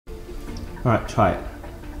Alright, try it.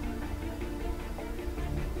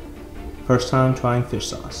 First time trying fish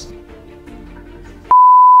sauce.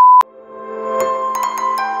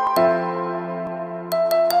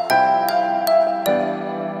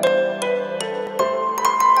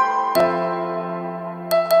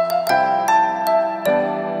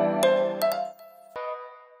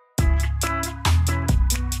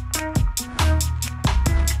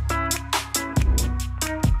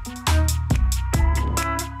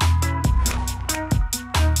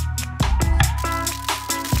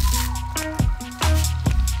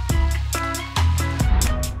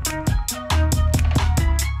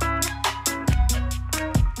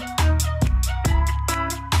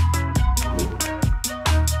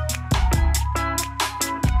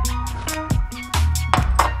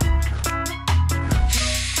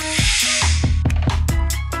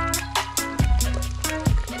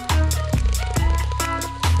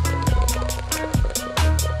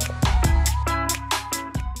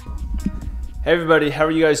 Hey everybody, how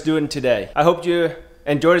are you guys doing today? I hope you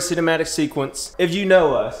enjoyed the cinematic sequence. If you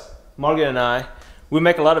know us, Margaret and I, we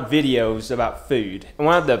make a lot of videos about food. And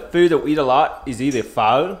one of the food that we eat a lot is either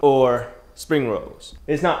pho or spring rolls.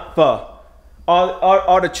 It's not pho.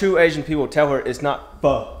 All the true Asian people tell her it's not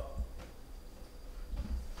pho.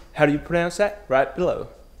 How do you pronounce that? Right below.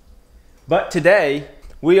 But today,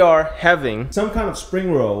 we are having some kind of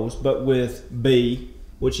spring rolls, but with B,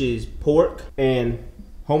 which is pork and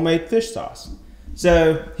homemade fish sauce.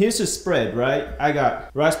 So here's the spread, right? I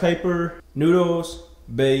got rice paper, noodles,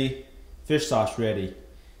 B, fish sauce ready.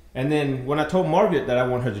 And then when I told Margaret that I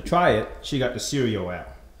want her to try it, she got the cereal out.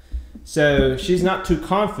 So she's not too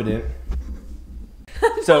confident.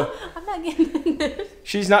 I'm not getting this.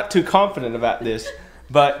 She's not too confident about this,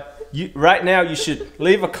 but right now you should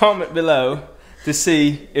leave a comment below to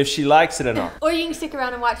see if she likes it or not. Or you can stick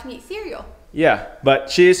around and watch me eat cereal. Yeah, but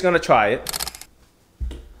she is gonna try it.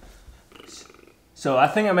 So I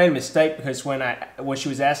think I made a mistake because when she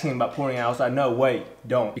was asking about pouring out, I was like, no, wait,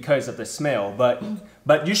 don't, because of the smell.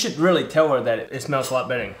 But you should really tell her that it smells a lot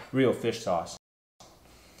better than real fish sauce.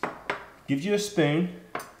 Give you a spoon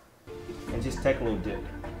and just take a little dip.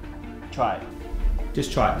 Try it.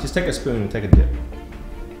 Just try it. Just take a spoon and take a dip.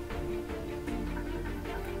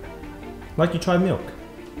 Like you try milk.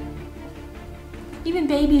 Even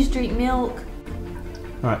babies drink milk.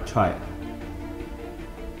 Alright, try it.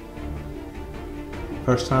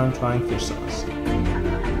 First time trying fish sauce.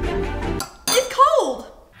 It's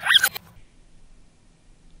cold!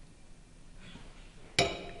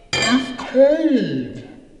 It's cold!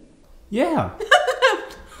 Yeah.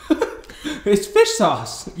 It's fish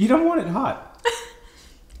sauce. You don't want it hot.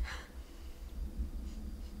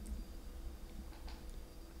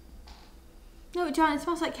 No, John, it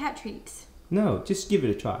smells like cat treats. No, just give it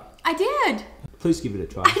a try. I did. Please give it a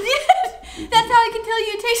try. I did. That's how I can tell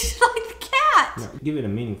you it tastes like the cat. No, give it a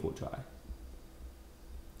meaningful try.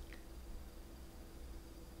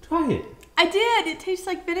 Try it. I did. It tastes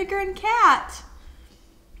like vinegar and cat.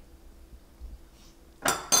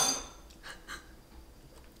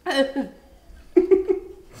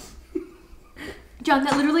 John,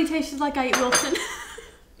 that literally tastes like I ate Wilson.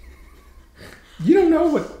 You don't know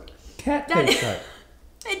what cat tastes like.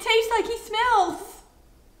 It tastes like he smells.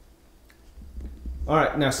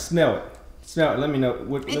 Alright, now smell it. Smell it. Let me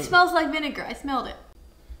know. It smells like vinegar. I smelled it.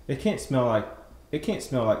 It can't smell like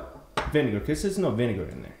vinegar because there's no vinegar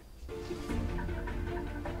in there.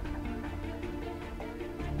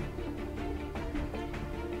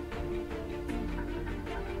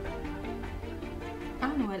 I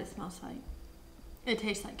don't know what it smells like. It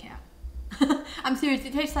tastes like cat. I'm serious.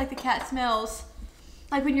 It tastes like the cat smells.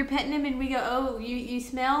 Like when you're petting him and we go, oh, you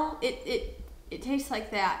smell? It tastes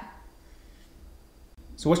like that.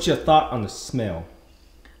 So what's your thought on the smell?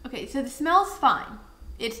 Okay, so the smell's fine.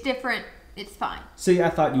 It's different. It's fine. See, I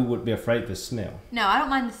thought you would be afraid of the smell. No, I don't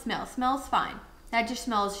mind the smell. Smells fine. That just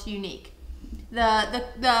smells unique.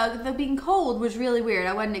 The being cold was really weird.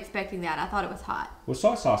 I wasn't expecting that. I thought it was hot. Well,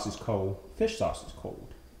 soy sauce is cold. Fish sauce is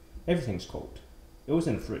cold. Everything's cold. It was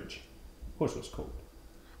in the fridge. Of course it was cold.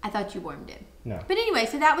 I thought you warmed it. No. But anyway,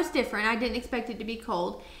 so that was different. I didn't expect it to be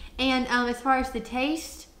cold. And as far as the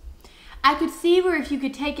taste, I could see where if you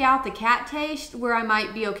could take out the cat taste, where I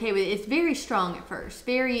might be okay with it. It's very strong at first.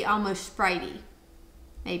 Very almost Spritey.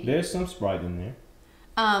 Maybe. There's some Sprite in there.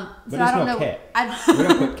 But so I don't no know. Cat. We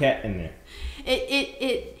don't put cat in there.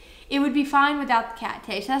 It would be fine without the cat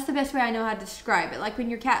taste. That's the best way I know how to describe it. Like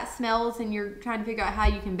when your cat smells and you're trying to figure out how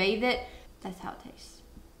you can bathe it, that's how it tastes.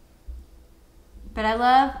 But I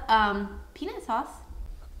love peanut sauce.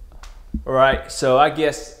 Alright, so I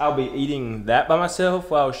guess I'll be eating that by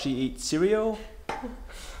myself while she eats cereal.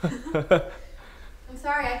 I'm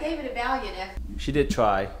sorry, I gave it a valiant effort. She did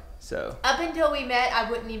try, so. Up until we met, I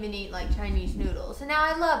wouldn't even eat like Chinese noodles, and now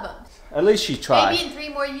I love them. At least she tried. Maybe in 3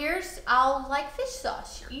 more years, I'll like fish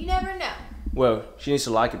sauce. You never know. Well, she needs to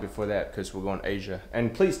like it before that because we're going to Asia.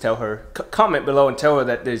 And please tell her, comment below and tell her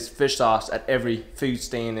that there's fish sauce at every food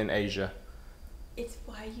stand in Asia. It's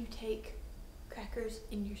why you take crackers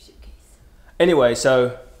in your suitcase. Anyway,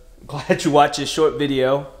 so glad you watched this short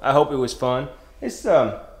video. I hope it was fun. It's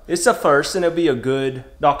a first, and it'll be a good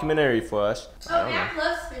documentary for us. Oh, Mac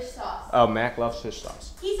loves fish sauce. Oh, Mac loves fish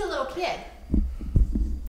sauce. He's a little kid.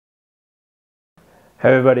 Hey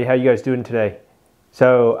everybody, how you guys doing today?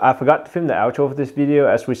 So I forgot to film the outro for this video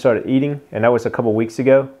as we started eating, and that was a couple weeks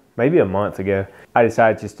ago, maybe a month ago. I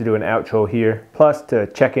decided just to do an outro here, plus to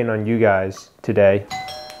check in on you guys today.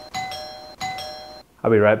 I'll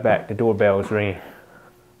be right back, the doorbell is ringing.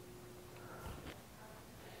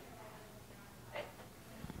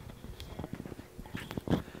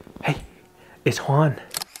 Hey, it's Juan.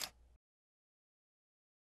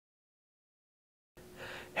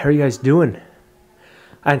 How are you guys doing?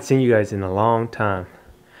 I hadn't seen you guys in a long time.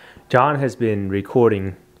 John has been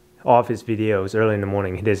recording all of his videos early in the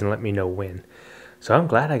morning. He doesn't let me know when. So I'm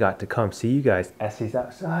glad I got to come see you guys as he's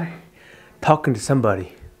outside talking to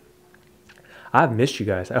somebody. I've missed you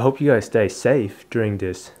guys. I hope you guys stay safe during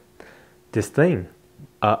this thing.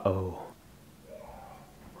 Uh-oh.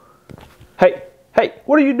 Hey,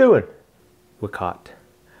 what are you doing? We're caught.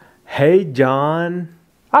 Hey, John.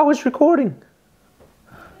 I was recording.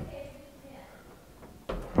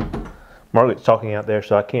 Margaret's talking out there,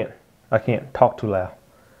 so I can't talk too loud.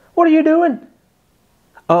 What are you doing?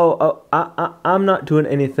 I'm not doing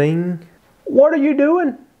anything. What are you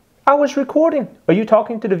doing? I was recording. Are you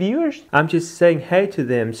talking to the viewers? I'm just saying hey to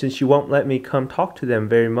them since you won't let me come talk to them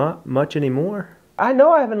very much anymore. I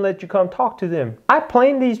know I haven't let you come talk to them. I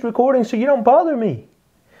planned these recordings so you don't bother me.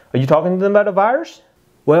 Are you talking to them about the virus?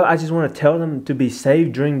 Well, I just want to tell them to be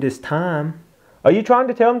safe during this time. Are you trying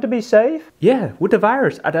to tell them to be safe? Yeah, with the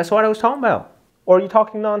virus. That's what I was talking about. Or are you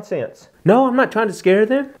talking nonsense? No, I'm not trying to scare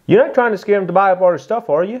them. You're not trying to scare them to buy up all their stuff,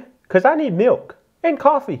 are you? Because I need milk, and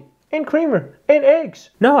coffee, and creamer, and eggs.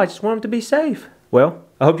 No, I just want them to be safe. Well,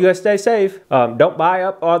 I hope you guys stay safe. Don't buy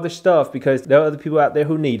up all the stuff because there are other people out there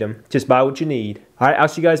who need them. Just buy what you need. All right, I'll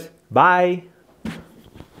see you guys. Bye.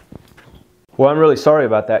 Well, I'm really sorry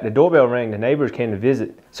about that. The doorbell rang. The neighbors came to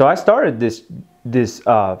visit. So I started this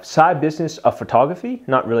side business of photography.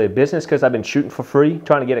 Not really a business because I've been shooting for free,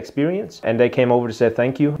 trying to get experience. And they came over to say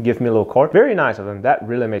thank you, give me a little card. Very nice of them. That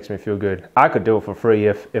really makes me feel good. I could do it for free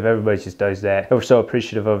if everybody just does that. They were so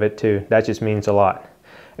appreciative of it too. That just means a lot.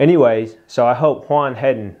 Anyways, so I hope Juan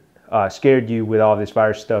hadn't scared you with all this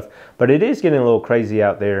virus stuff, but it is getting a little crazy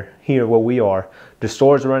out there here where we are. The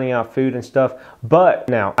stores are running out of food and stuff. But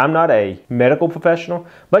now, I'm not a medical professional,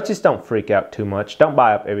 but just don't freak out too much. Don't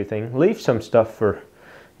buy up everything. Leave some stuff for,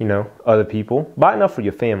 you know, other people. Buy enough for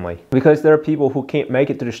your family, because there are people who can't make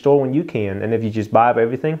it to the store when you can, and if you just buy up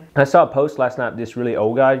everything. I saw a post last night, this really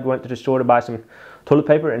old guy went to the store to buy some toilet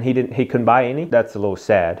paper and he couldn't buy any. That's a little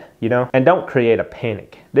sad, you know. And don't create a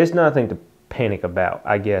panic. There's nothing to panic about,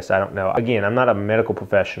 I guess. I don't know. Again, I'm not a medical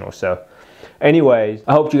professional, so anyways,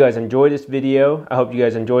 I hope you guys enjoyed this video. I hope you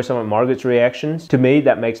guys enjoy some of Margaret's reactions. To me,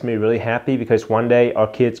 that makes me really happy because one day our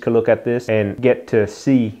kids could look at this and get to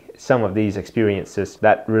see some of these experiences.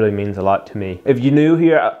 That really means a lot to me. If you're new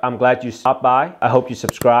here, I'm glad you stopped by. I hope you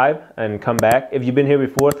subscribe and come back. If you've been here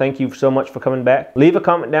before, thank you so much for coming back. Leave a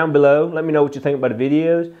comment down below. Let me know what you think about the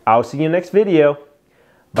videos. I'll see you in the next video.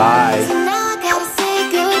 Bye.